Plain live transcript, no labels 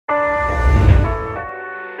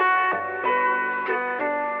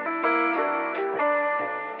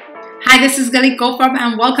this is Galit Goldfarb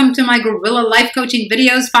and welcome to my guerrilla life coaching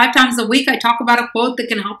videos. 5 times a week I talk about a quote that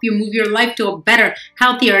can help you move your life to a better,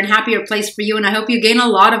 healthier, and happier place for you, and I hope you gain a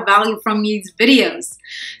lot of value from these videos.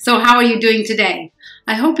 So how are you doing today?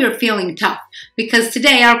 I hope you're feeling tough, because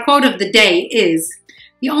today our quote of the day is,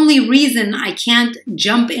 "The only reason I can't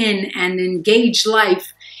jump in and engage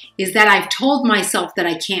life is that I've told myself that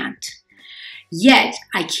I can't. Yet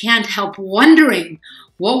I can't help wondering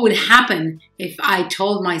what would happen if I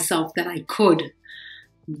told myself that I could,"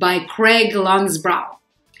 by Lounsbrough.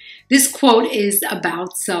 This quote is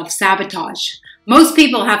about self-sabotage. Most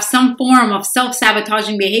people have some form of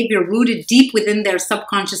self-sabotaging behavior rooted deep within their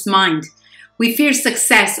subconscious mind. We fear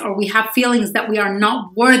success, or we have feelings that we are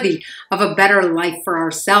not worthy of a better life for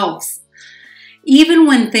ourselves. Even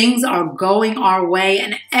when things are going our way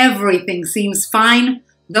and everything seems fine,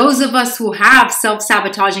 those of us who have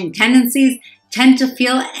self-sabotaging tendencies tend to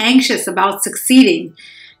feel anxious about succeeding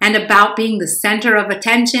and about being the center of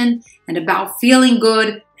attention and about feeling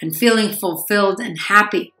good and feeling fulfilled and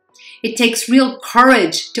happy. It takes real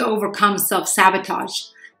courage to overcome self-sabotage,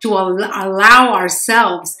 to allow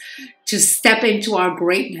ourselves to step into our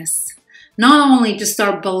greatness. Not only to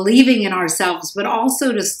start believing in ourselves, but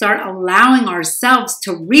also to start allowing ourselves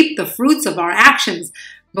to reap the fruits of our actions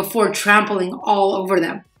before trampling all over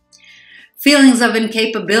them. Feelings of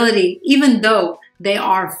incapability, even though they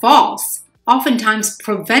are false, oftentimes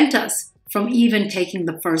prevent us from even taking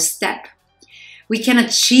the first step. We can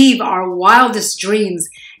achieve our wildest dreams,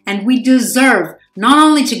 and we deserve not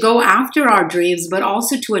only to go after our dreams, but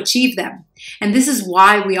also to achieve them. And this is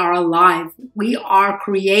why we are alive. We are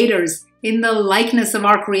creators in the likeness of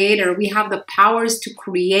our Creator. We have the powers to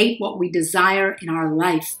create what we desire in our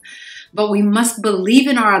life. But we must believe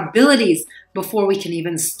in our abilities before we can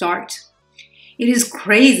even start. It is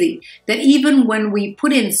crazy that even when we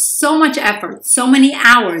put in so much effort, so many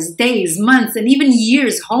hours, days, months, and even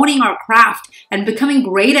years honing our craft and becoming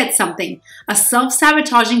great at something, a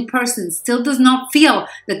self-sabotaging person still does not feel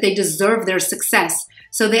that they deserve their success.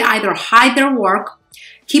 So they either hide their work,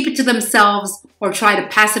 keep it to themselves, or try to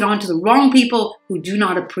pass it on to the wrong people who do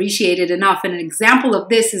not appreciate it enough. And an example of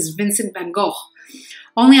this is Vincent van Gogh.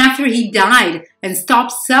 Only after he died and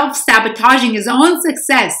stopped self-sabotaging his own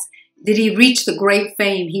success did he reach the great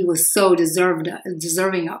fame he was so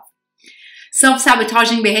deserving of.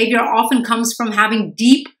 Self-sabotaging behavior often comes from having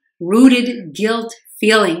deep-rooted guilt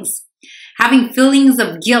feelings. Having feelings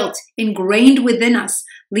of guilt ingrained within us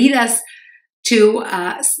lead us to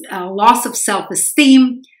a loss of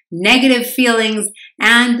self-esteem, negative feelings,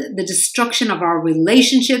 and the destruction of our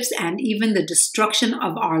relationships, and even the destruction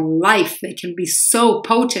of our life. They can be so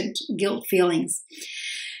potent, guilt feelings.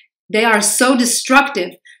 They are so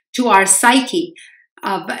destructive to our psyche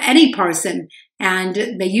of any person, and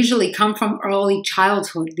they usually come from early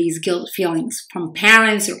childhood, these guilt feelings, from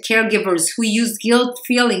parents or caregivers who use guilt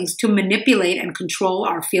feelings to manipulate and control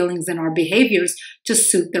our feelings and our behaviors to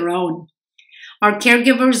suit their own. Our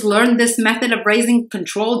caregivers learned this method of raising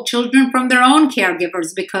controlled children from their own caregivers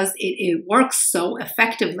because it works so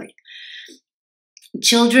effectively.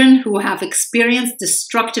 Children who have experienced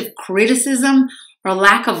destructive criticism or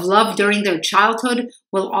lack of love during their childhood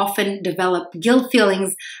will often develop guilt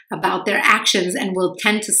feelings about their actions and will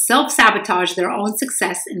tend to self-sabotage their own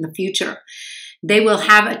success in the future. They will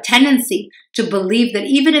have a tendency to believe that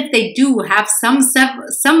even if they do have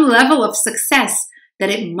some level of success,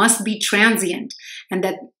 that it must be transient, and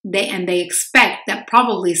that they expect that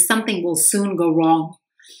probably something will soon go wrong.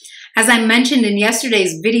 As I mentioned in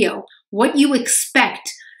yesterday's video, what you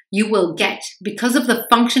expect you will get because of the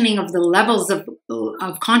functioning of the levels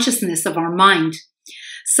of consciousness of our mind.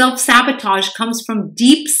 Self-sabotage comes from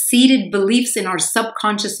deep-seated beliefs in our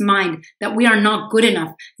subconscious mind that we are not good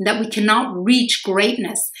enough, and that we cannot reach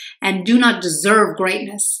greatness and do not deserve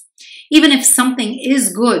greatness. Even if something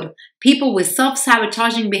is good, people with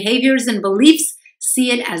self-sabotaging behaviors and beliefs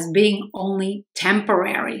see it as being only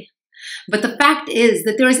temporary. But the fact is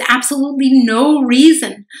that there is absolutely no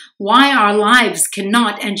reason why our lives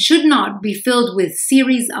cannot and should not be filled with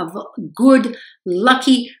series of good,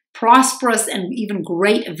 lucky, prosperous, and even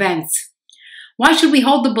great events. Why should we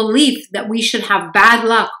hold the belief that we should have bad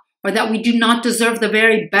luck or that we do not deserve the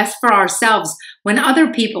very best for ourselves when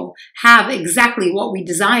other people have exactly what we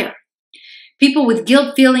desire? People with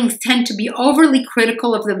guilt feelings tend to be overly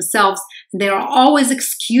critical of themselves, and they are always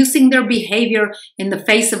excusing their behavior in the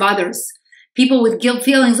face of others. People with guilt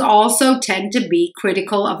feelings also tend to be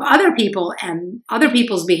critical of other people and other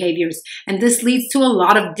people's behaviors, and this leads to a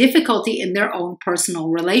lot of difficulty in their own personal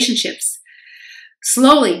relationships.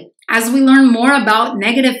 Slowly, as we learn more about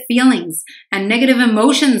negative feelings and negative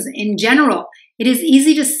emotions in general, it is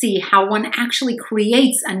easy to see how one actually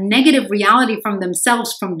creates a negative reality from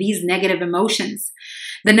themselves from these negative emotions.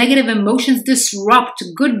 The negative emotions disrupt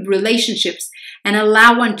good relationships and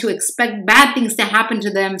allow one to expect bad things to happen to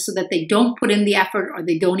them so that they don't put in the effort or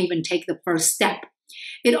they don't even take the first step.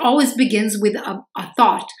 It always begins with a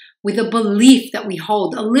thought, with a belief that we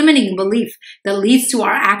hold, a limiting belief that leads to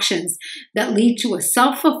our actions, that lead to a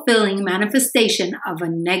self-fulfilling manifestation of a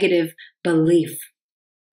negative belief.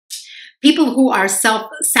 People who are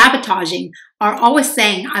self-sabotaging are always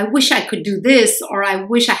saying, I wish I could do this, or I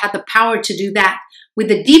wish I had the power to do that,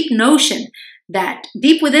 with a deep notion that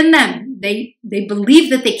deep within them, they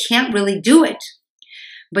believe that they can't really do it.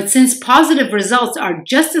 But since positive results are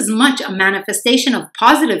just as much a manifestation of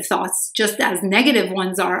positive thoughts, just as negative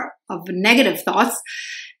ones are of negative thoughts,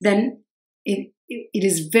 then it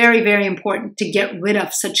is very, very important to get rid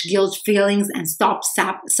of such guilt feelings and stop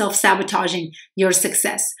self-sabotaging your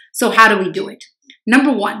success. So how do we do it?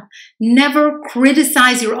 Number one, never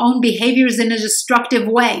criticize your own behaviors in a destructive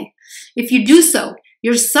way. If you do so,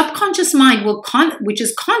 your subconscious mind, which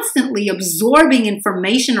is constantly absorbing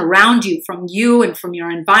information around you from you and from your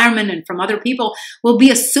environment and from other people, will be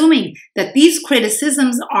assuming that these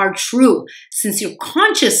criticisms are true, since your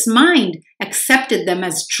conscious mind accepted them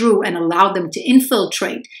as true and allowed them to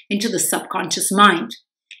infiltrate into the subconscious mind.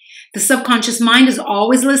 The subconscious mind is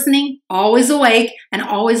always listening, always awake, and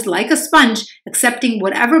always like a sponge, accepting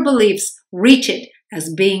whatever beliefs reach it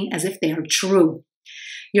as being as if they are true.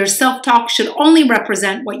 Your self-talk should only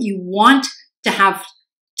represent what you want to have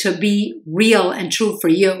to be real and true for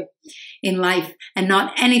you in life, and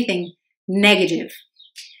not anything negative.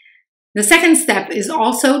 The second step is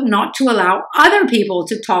also not to allow other people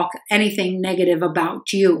to talk anything negative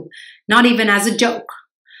about you, not even as a joke.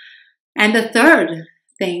 And the third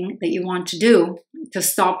thing that you want to do to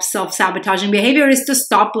stop self-sabotaging behavior is to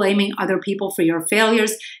stop blaming other people for your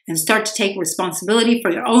failures and start to take responsibility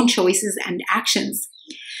for your own choices and actions.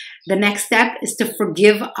 The next step is to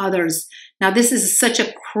forgive others. Now, this is such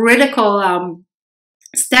a critical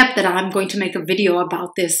step that I'm going to make a video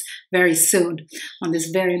about this very soon on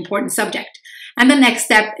this very important subject. And the next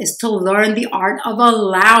step is to learn the art of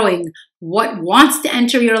allowing what wants to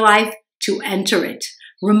enter your life to enter it.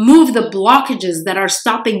 Remove the blockages that are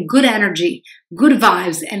stopping good energy, good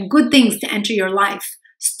vibes, and good things to enter your life.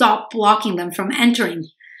 Stop blocking them from entering.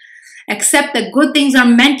 Accept that good things are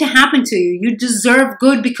meant to happen to you. You deserve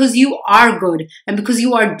good because you are good and because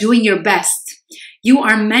you are doing your best. You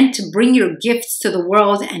are meant to bring your gifts to the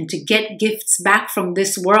world and to get gifts back from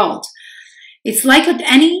this world. It's like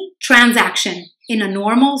any transaction in a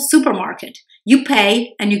normal supermarket. You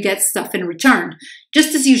pay and you get stuff in return.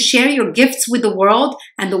 Just as you share your gifts with the world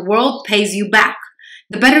and the world pays you back.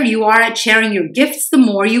 The better you are at sharing your gifts, the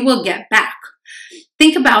more you will get back.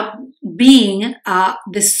 Think about being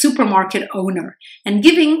the supermarket owner and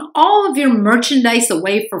giving all of your merchandise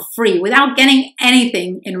away for free without getting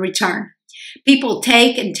anything in return. People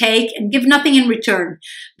take and give nothing in return,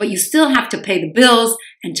 but you still have to pay the bills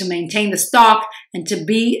and to maintain the stock and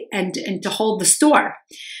to hold the store.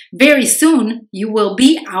 Very soon, you will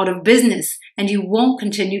be out of business and you won't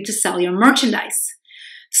continue to sell your merchandise.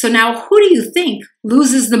 So now, who do you think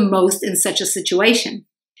loses the most in such a situation?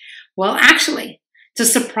 Well, actually, to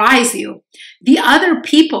surprise you, the other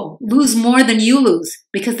people lose more than you lose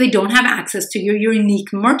because they don't have access to your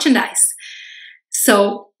unique merchandise.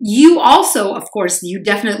 So you also, of course, you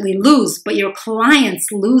definitely lose, but your clients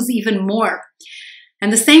lose even more.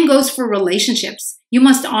 And the same goes for relationships. You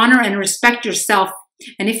must honor and respect yourself.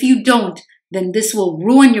 And if you don't, then this will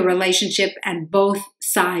ruin your relationship and both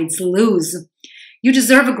sides lose. You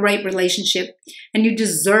deserve a great relationship and you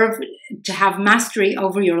deserve to have mastery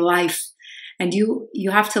over your life. And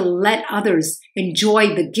you have to let others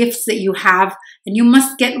enjoy the gifts that you have. And you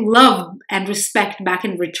must get love and respect back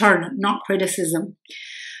in return, not criticism.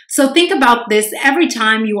 So think about this every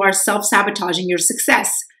time you are self-sabotaging your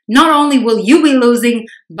success. Not only will you be losing,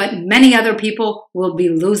 but many other people will be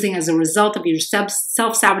losing as a result of your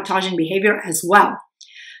self-sabotaging behavior as well.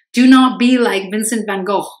 Do not be like Vincent van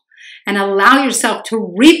Gogh and allow yourself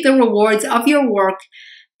to reap the rewards of your work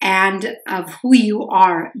and of who you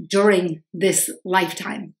are during this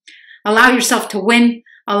lifetime. Allow yourself to win,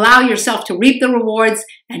 allow yourself to reap the rewards,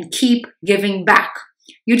 and keep giving back.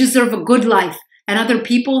 You deserve a good life, and other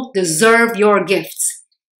people deserve your gifts.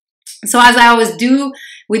 So as I always do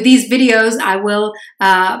with these videos, I will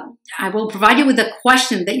provide you with a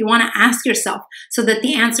question that you want to ask yourself so that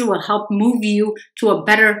the answer will help move you to a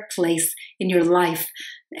better place in your life.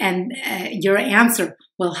 And your answer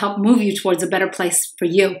will help move you towards a better place for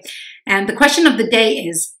you. And the question of the day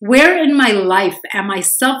is, where in my life am I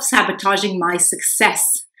self-sabotaging my success?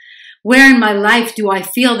 Where in my life do I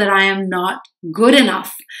feel that I am not good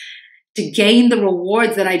enough to gain the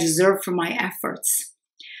rewards that I deserve for my efforts?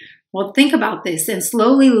 Well, think about this and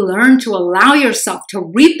slowly learn to allow yourself to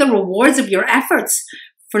reap the rewards of your efforts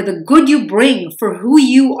for the good you bring, for who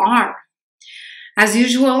you are. As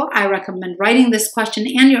usual, I recommend writing this question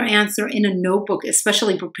and your answer in a notebook,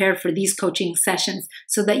 especially prepared for these coaching sessions,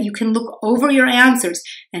 so that you can look over your answers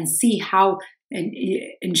and see how and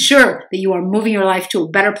ensure that you are moving your life to a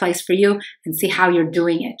better place for you and see how you're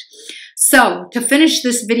doing it. So to finish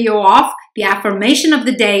this video off, the affirmation of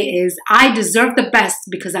the day is, I deserve the best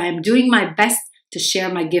because I am doing my best to share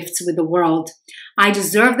my gifts with the world. I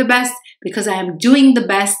deserve the best because I am doing the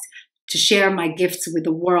best to share my gifts with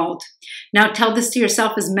the world. Now tell this to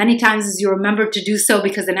yourself as many times as you remember to do so,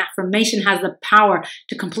 because an affirmation has the power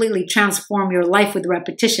to completely transform your life with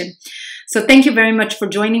repetition. So thank you very much for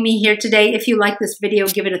joining me here today. If you like this video,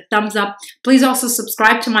 give it a thumbs up. Please also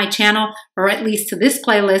subscribe to my channel, or at least to this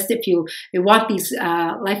playlist if you want these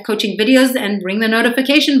life coaching videos, and ring the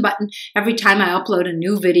notification button every time I upload a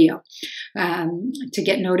new video to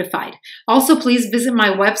get notified. Also, please visit my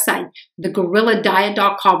website,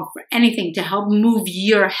 theguerrilladiet.com, for anything to help move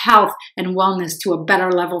your health and wellness to a better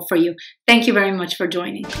level for you. Thank you very much for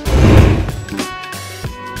joining.